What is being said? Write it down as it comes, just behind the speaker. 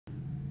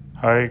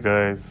Hi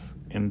guys,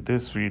 in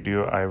this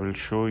video I will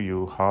show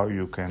you how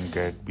you can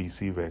get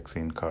BC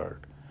vaccine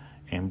card.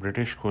 In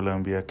British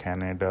Columbia,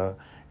 Canada,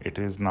 it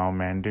is now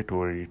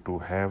mandatory to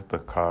have the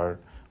card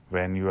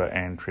when you are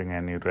entering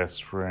any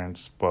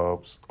restaurants,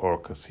 pubs or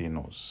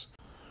casinos.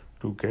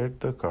 To get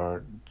the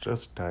card,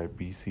 just type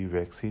BC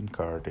vaccine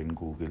card in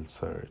Google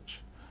search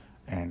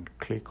and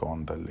click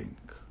on the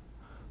link.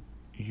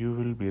 You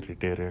will be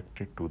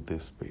redirected to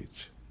this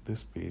page.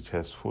 This page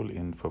has full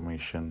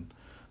information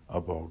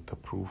about the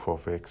proof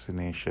of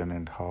vaccination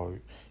and how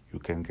you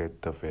can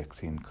get the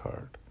vaccine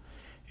card.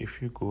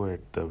 If you go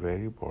at the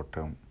very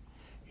bottom,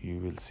 you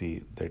will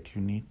see that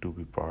you need to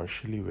be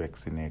partially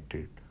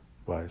vaccinated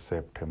by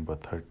September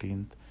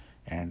 13th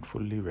and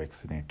fully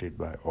vaccinated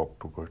by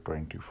October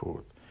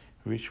 24th,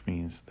 which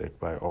means that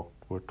by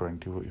October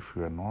 24th, if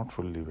you are not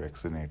fully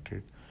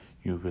vaccinated,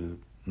 you will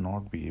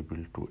not be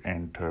able to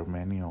enter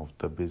many of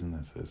the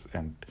businesses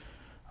and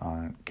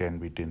can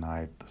be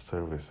denied the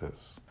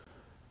services.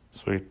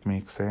 So it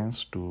makes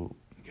sense to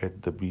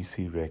get the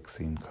BC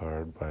vaccine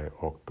card by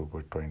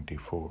October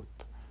 24th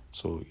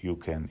so you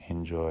can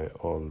enjoy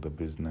all the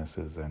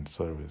businesses and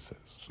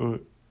services. So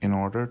in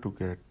order to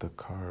get the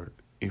card,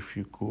 if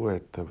you go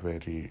at the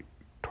very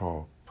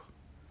top,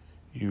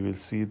 you will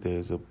see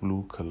there's a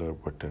blue color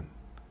button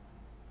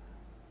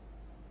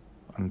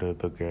under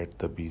the get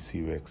the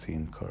BC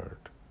vaccine card.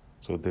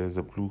 So there's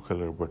a blue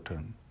color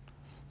button.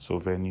 So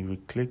when you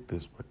will click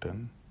this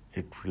button,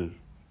 it will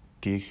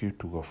take you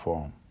to a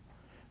form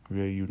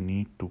where you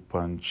need to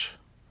punch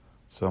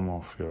some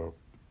of your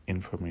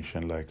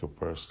information like your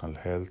personal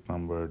health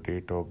number,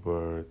 date of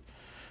birth,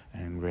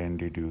 and when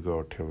did you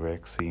got your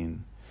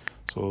vaccine.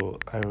 So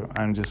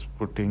I'm just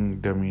putting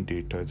dummy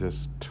data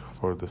just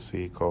for the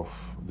sake of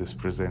this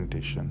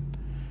presentation.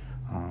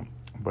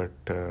 But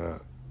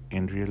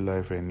in real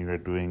life, when you are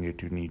doing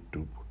it, you need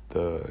to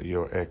put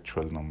your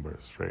actual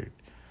numbers, right?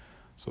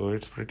 So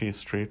it's pretty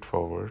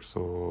straightforward.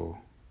 So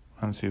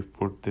once you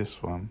put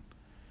this one,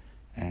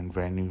 and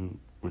when you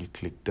will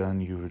click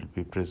done, you will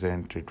be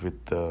presented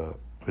with the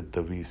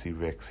VC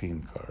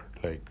vaccine card.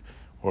 Like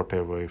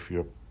whatever, if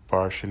you're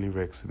partially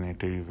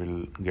vaccinated, you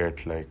will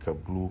get like a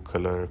blue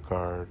color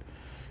card,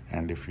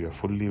 and if you are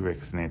fully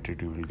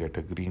vaccinated, you will get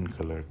a green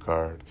color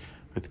card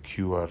with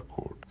QR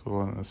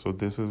code. So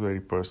this is very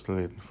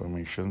personal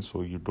information,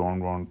 so you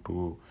don't want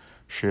to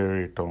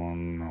share it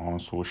on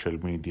social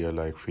media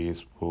like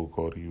Facebook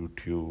or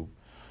YouTube.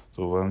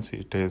 So once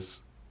it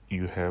is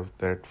you have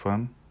that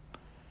fun,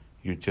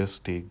 you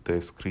just take the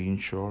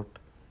screenshot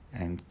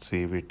and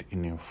save it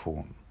in your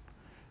phone.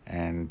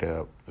 And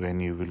when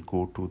you will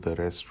go to the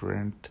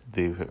restaurant,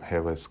 they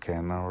have a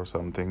scanner or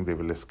something, they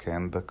will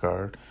scan the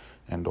card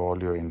and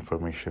all your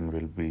information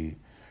will be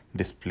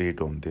displayed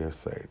on their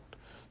side.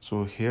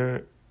 So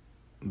here,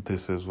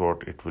 this is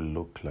what it will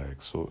look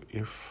like. So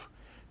if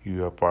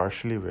you are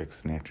partially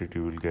vaccinated,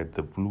 you will get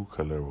the blue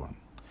color one.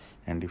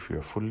 And if you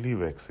are fully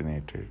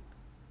vaccinated,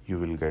 you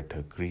will get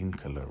a green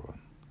color one.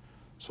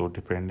 So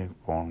depending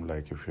upon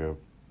like if you have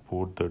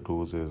both the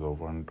doses or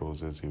one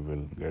doses, you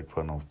will get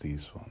one of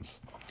these ones.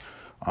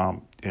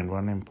 And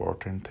one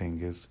important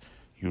thing is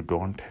you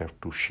don't have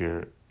to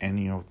share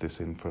any of this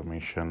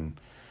information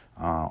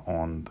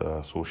on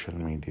the social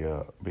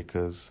media,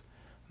 because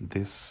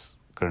this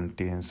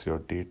contains your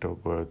date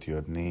of birth,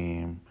 your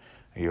name,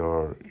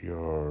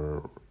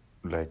 your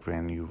like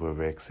when you were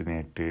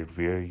vaccinated,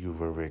 where you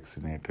were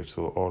vaccinated.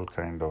 So all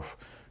kind of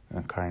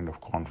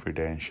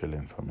confidential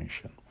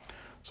information.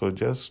 So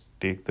just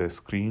take the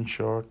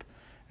screenshot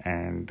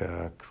and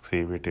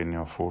save it in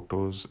your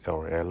photos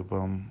or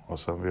album or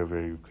somewhere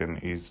where you can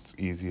it's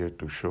easier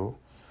to show.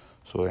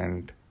 So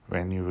and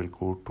when you will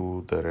go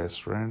to the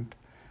restaurant,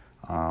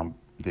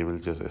 they will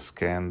just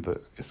scan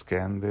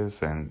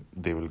this and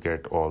they will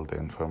get all the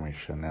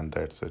information, and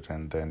that's it,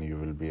 and then you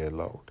will be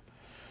allowed.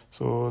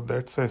 So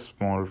that's a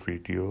small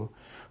video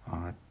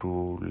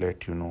to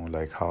let you know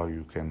like how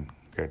you can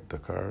get the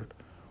card.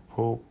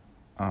 Hope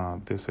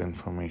this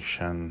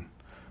information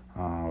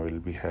will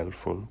be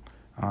helpful.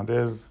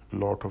 There's a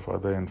lot of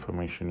other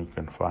information you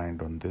can find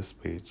on this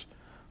page.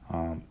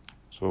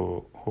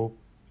 So hope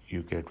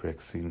you get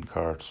vaccine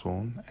card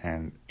soon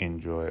and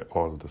enjoy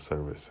all the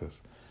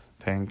services.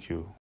 Thank you.